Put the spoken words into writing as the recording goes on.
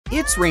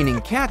It's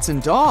raining cats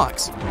and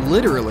dogs,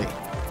 literally.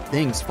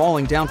 Things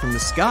falling down from the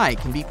sky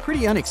can be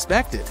pretty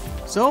unexpected,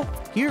 so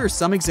here are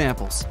some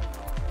examples.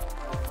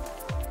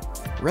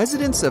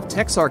 Residents of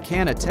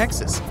Texarkana,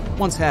 Texas,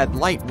 once had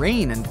light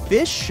rain and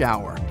fish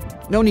shower.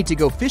 No need to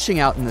go fishing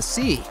out in the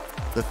sea.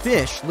 The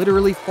fish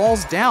literally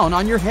falls down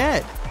on your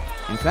head.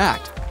 In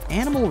fact,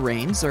 animal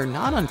rains are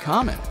not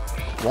uncommon.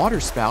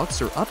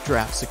 Waterspouts or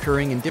updrafts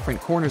occurring in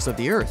different corners of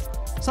the earth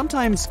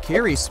sometimes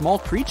carry small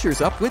creatures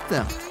up with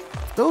them.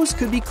 Those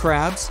could be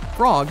crabs,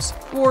 frogs,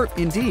 or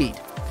indeed,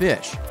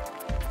 fish.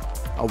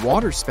 A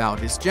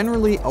waterspout is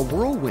generally a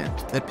whirlwind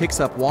that picks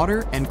up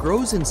water and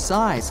grows in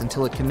size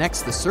until it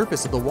connects the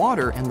surface of the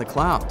water and the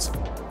clouds.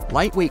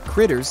 Lightweight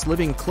critters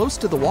living close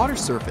to the water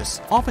surface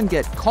often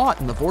get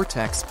caught in the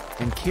vortex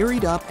and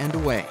carried up and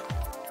away.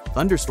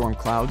 Thunderstorm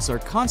clouds are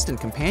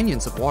constant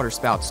companions of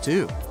waterspouts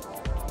too.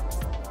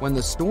 When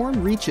the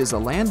storm reaches a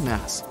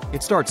landmass,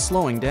 it starts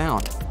slowing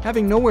down,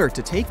 having nowhere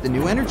to take the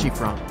new energy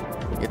from.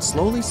 It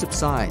slowly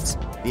subsides,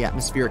 the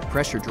atmospheric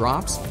pressure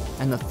drops,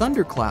 and the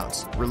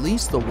thunderclouds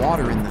release the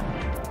water in them,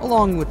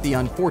 along with the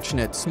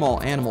unfortunate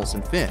small animals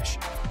and fish.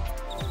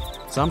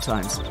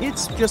 Sometimes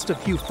it's just a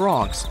few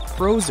frogs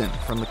frozen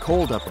from the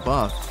cold up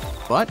above,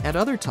 but at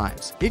other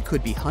times it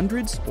could be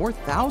hundreds or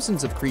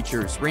thousands of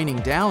creatures raining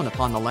down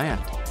upon the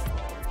land.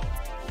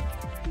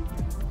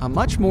 A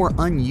much more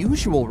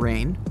unusual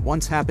rain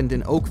once happened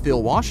in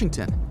Oakville,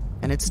 Washington,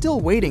 and it's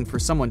still waiting for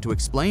someone to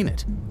explain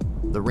it.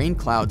 The rain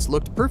clouds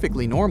looked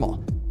perfectly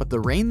normal, but the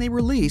rain they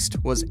released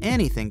was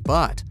anything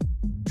but.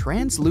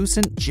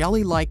 Translucent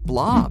jelly-like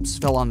blobs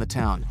fell on the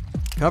town,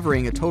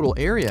 covering a total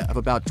area of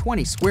about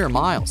 20 square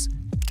miles.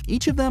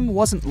 Each of them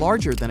wasn't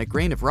larger than a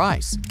grain of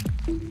rice.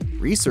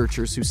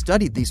 Researchers who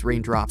studied these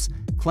raindrops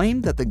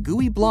claimed that the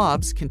gooey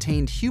blobs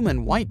contained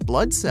human white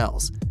blood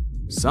cells.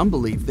 Some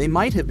believe they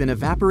might have been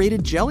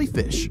evaporated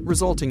jellyfish,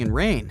 resulting in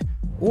rain,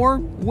 or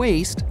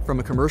waste from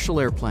a commercial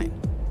airplane.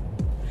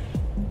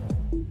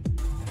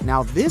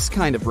 Now this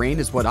kind of rain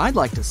is what I'd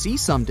like to see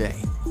someday,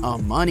 a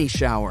money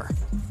shower.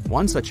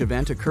 One such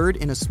event occurred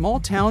in a small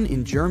town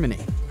in Germany.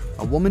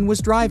 A woman was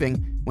driving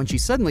when she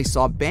suddenly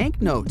saw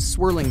banknotes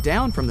swirling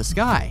down from the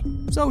sky,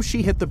 so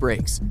she hit the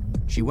brakes.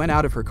 She went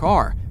out of her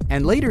car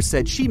and later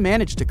said she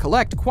managed to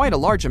collect quite a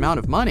large amount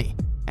of money.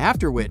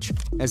 After which,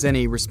 as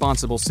any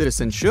responsible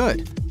citizen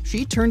should,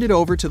 she turned it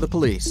over to the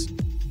police.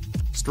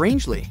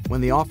 Strangely,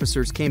 when the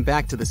officers came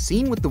back to the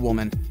scene with the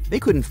woman, they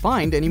couldn't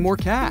find any more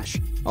cash,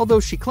 although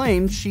she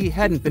claimed she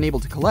hadn't been able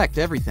to collect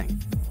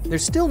everything.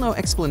 There's still no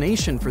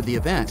explanation for the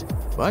event,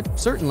 but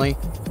certainly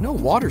no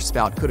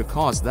waterspout could have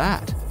caused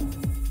that.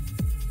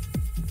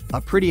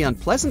 A pretty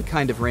unpleasant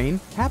kind of rain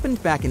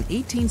happened back in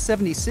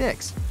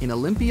 1876 in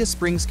Olympia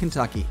Springs,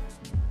 Kentucky.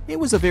 It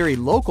was a very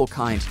local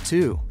kind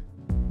too.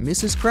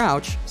 Mrs.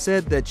 Crouch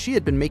said that she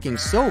had been making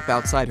soap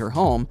outside her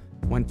home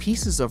when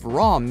pieces of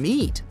raw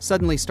meat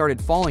suddenly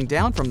started falling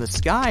down from the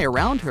sky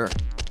around her.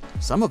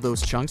 Some of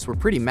those chunks were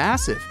pretty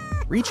massive,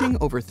 reaching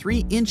over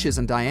 3 inches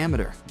in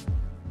diameter.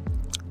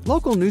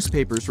 Local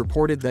newspapers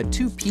reported that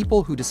 2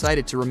 people who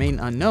decided to remain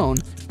unknown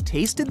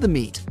tasted the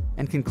meat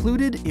and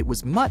concluded it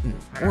was mutton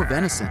or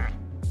venison.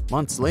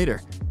 Months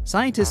later,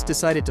 scientists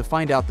decided to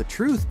find out the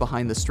truth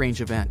behind the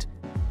strange event.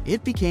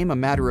 It became a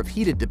matter of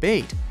heated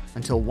debate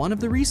until one of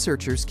the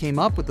researchers came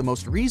up with the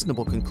most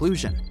reasonable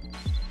conclusion.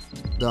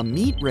 The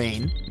meat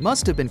rain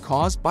must have been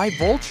caused by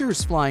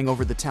vultures flying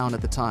over the town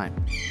at the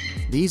time.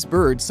 These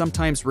birds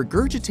sometimes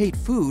regurgitate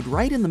food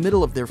right in the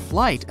middle of their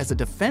flight as a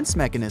defense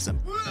mechanism,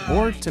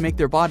 or to make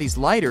their bodies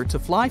lighter to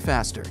fly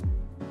faster.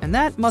 And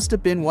that must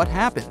have been what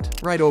happened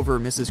right over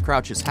Mrs.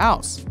 Crouch's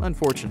house,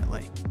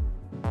 unfortunately.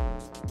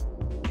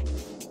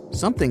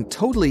 Something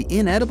totally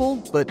inedible,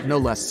 but no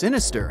less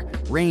sinister,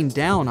 rained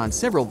down on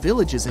several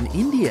villages in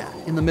India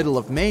in the middle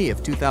of May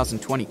of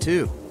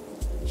 2022.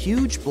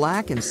 Huge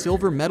black and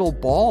silver metal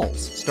balls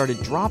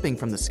started dropping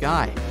from the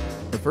sky,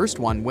 the first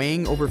one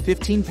weighing over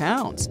 15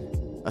 pounds.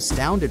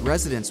 Astounded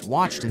residents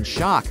watched in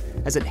shock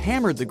as it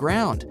hammered the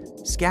ground,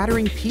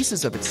 scattering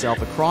pieces of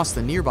itself across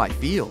the nearby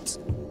fields.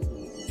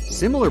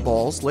 Similar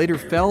balls later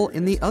fell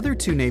in the other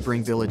 2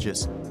 neighboring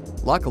villages.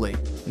 Luckily,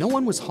 no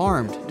one was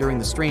harmed during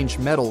the strange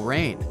metal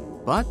rain,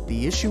 but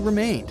the issue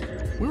remained.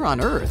 We're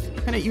on Earth,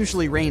 and it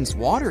usually rains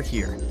water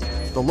here.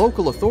 The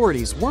local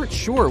authorities weren't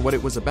sure what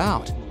it was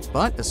about,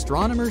 but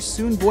astronomers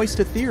soon voiced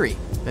a theory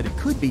that it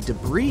could be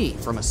debris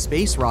from a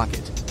space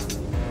rocket.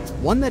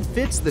 One that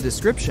fits the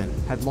description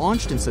had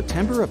launched in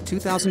September of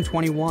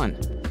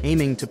 2021,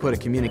 aiming to put a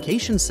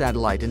communications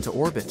satellite into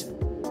orbit.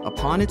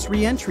 Upon its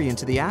re-entry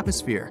into the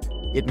atmosphere,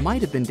 it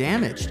might have been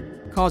damaged,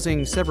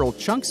 causing several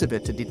chunks of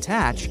it to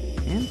detach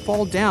and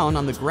fall down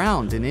on the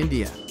ground in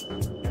India.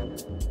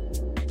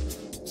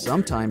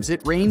 Sometimes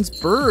it rains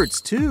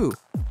birds too.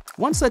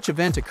 One such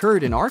event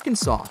occurred in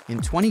Arkansas in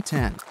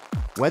 2010.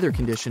 Weather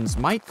conditions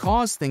might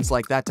cause things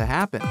like that to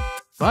happen,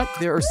 but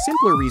there are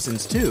simpler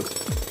reasons too.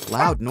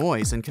 Loud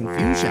noise and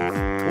confusion,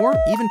 or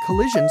even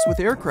collisions with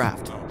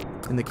aircraft.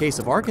 In the case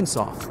of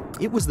Arkansas,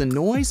 it was the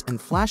noise and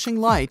flashing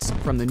lights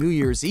from the New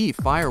Year's Eve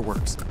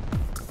fireworks.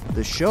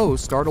 The show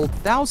startled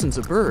thousands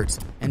of birds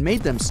and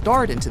made them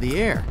start into the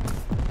air.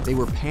 They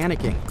were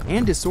panicking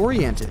and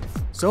disoriented,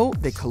 so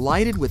they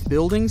collided with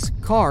buildings,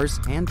 cars,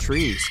 and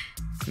trees.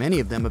 Many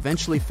of them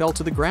eventually fell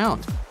to the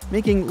ground,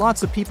 making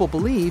lots of people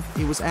believe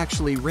it was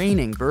actually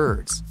raining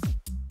birds.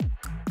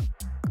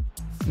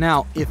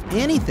 Now, if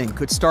anything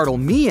could startle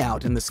me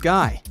out in the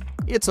sky,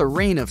 it's a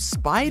rain of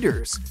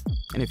spiders.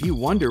 And if you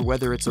wonder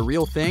whether it's a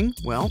real thing,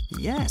 well,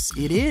 yes,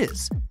 it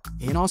is.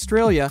 In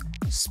Australia,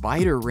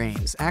 spider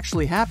rains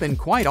actually happen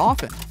quite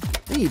often.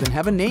 They even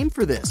have a name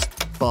for this: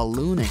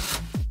 ballooning.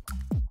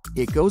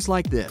 It goes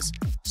like this.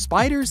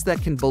 Spiders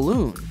that can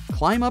balloon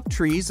climb up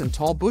trees and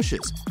tall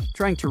bushes,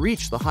 trying to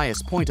reach the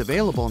highest point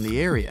available in the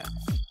area.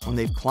 When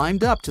they've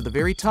climbed up to the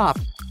very top,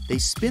 they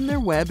spin their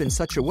web in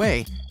such a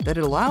way that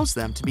it allows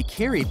them to be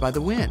carried by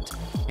the wind.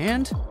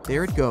 And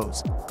there it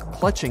goes.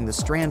 Clutching the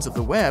strands of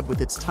the web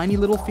with its tiny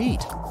little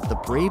feet, the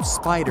brave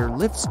spider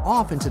lifts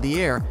off into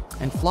the air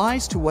and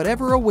flies to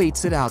whatever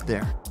awaits it out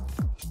there.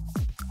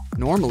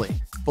 Normally,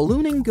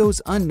 ballooning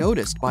goes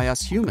unnoticed by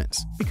us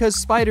humans because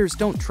spiders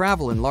don't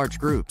travel in large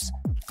groups.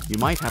 You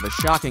might have a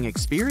shocking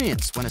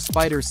experience when a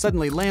spider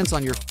suddenly lands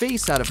on your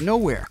face out of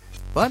nowhere,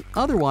 but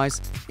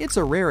otherwise, it's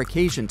a rare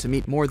occasion to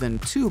meet more than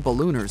 2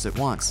 ballooners at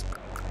once.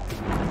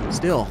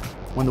 Still,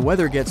 when the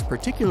weather gets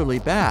particularly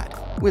bad,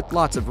 with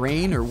lots of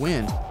rain or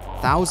wind,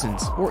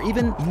 thousands or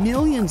even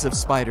millions of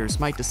spiders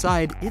might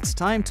decide it's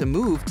time to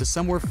move to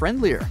somewhere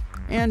friendlier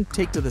and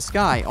take to the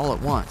sky all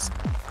at once.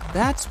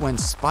 That's when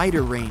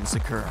spider rains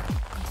occur.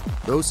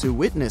 Those who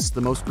witnessed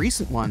the most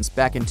recent ones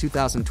back in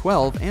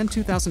 2012 and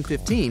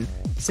 2015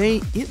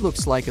 say it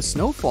looks like a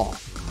snowfall.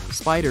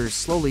 Spiders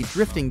slowly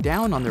drifting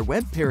down on their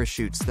web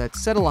parachutes that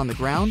settle on the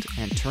ground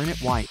and turn it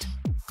white.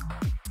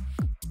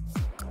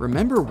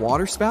 Remember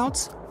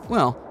waterspouts?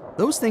 Well,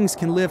 those things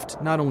can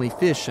lift not only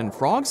fish and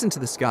frogs into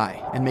the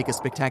sky and make a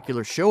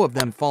spectacular show of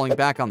them falling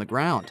back on the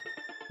ground.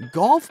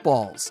 Golf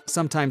balls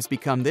sometimes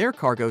become their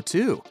cargo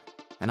too.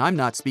 And I'm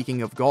not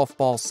speaking of golf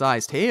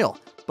ball-sized hail,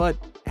 but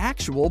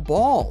actual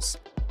balls.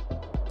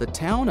 The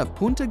town of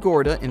Punta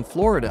Gorda in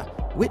Florida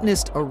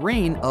witnessed a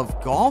rain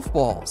of golf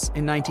balls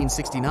in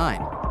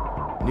 1969.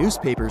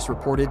 Newspapers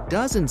reported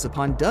dozens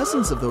upon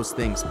dozens of those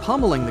things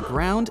pummeling the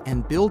ground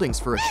and buildings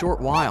for a short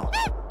while.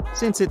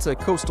 Since it's a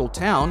coastal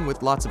town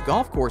with lots of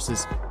golf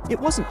courses, it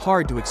wasn't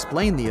hard to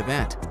explain the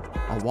event.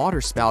 A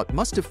waterspout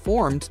must have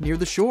formed near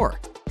the shore,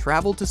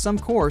 traveled to some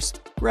course,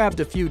 grabbed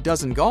a few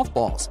dozen golf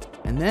balls,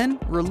 and then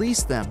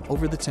released them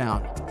over the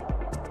town.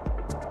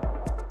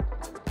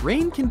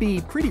 Rain can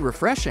be pretty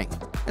refreshing,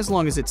 as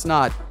long as it's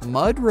not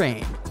mud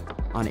rain.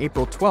 On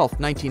April 12,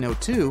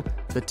 1902,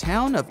 the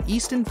town of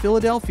Easton,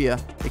 Philadelphia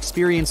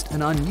experienced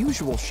an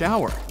unusual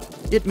shower.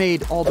 It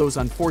made all those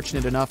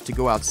unfortunate enough to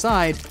go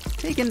outside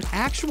take an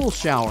actual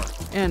shower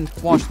and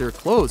wash their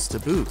clothes to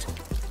boot.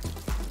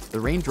 The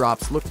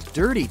raindrops looked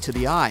dirty to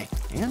the eye,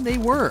 and they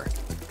were.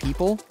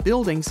 People,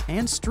 buildings,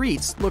 and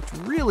streets looked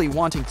really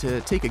wanting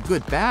to take a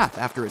good bath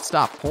after it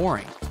stopped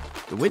pouring.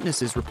 The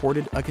witnesses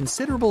reported a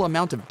considerable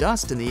amount of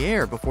dust in the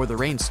air before the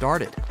rain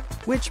started,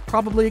 which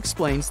probably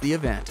explains the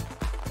event.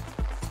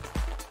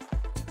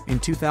 In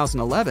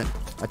 2011,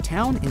 a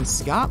town in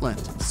Scotland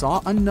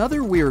saw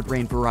another weird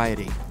rain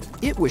variety.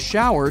 It was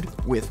showered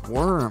with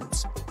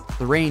worms.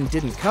 The rain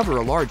didn't cover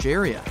a large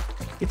area.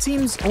 It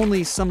seems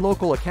only some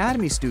local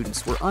academy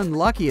students were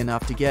unlucky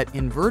enough to get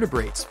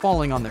invertebrates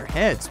falling on their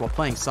heads while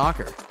playing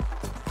soccer.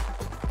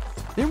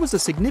 There was a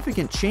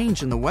significant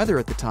change in the weather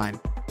at the time,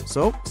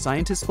 so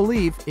scientists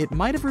believe it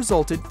might have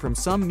resulted from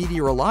some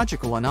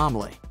meteorological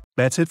anomaly.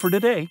 That's it for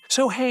today.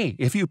 So hey,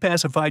 if you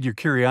pacified your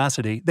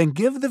curiosity, then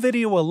give the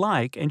video a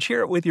like and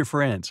share it with your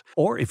friends.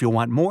 Or if you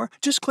want more,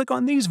 just click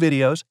on these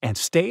videos and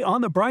stay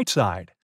on the bright side.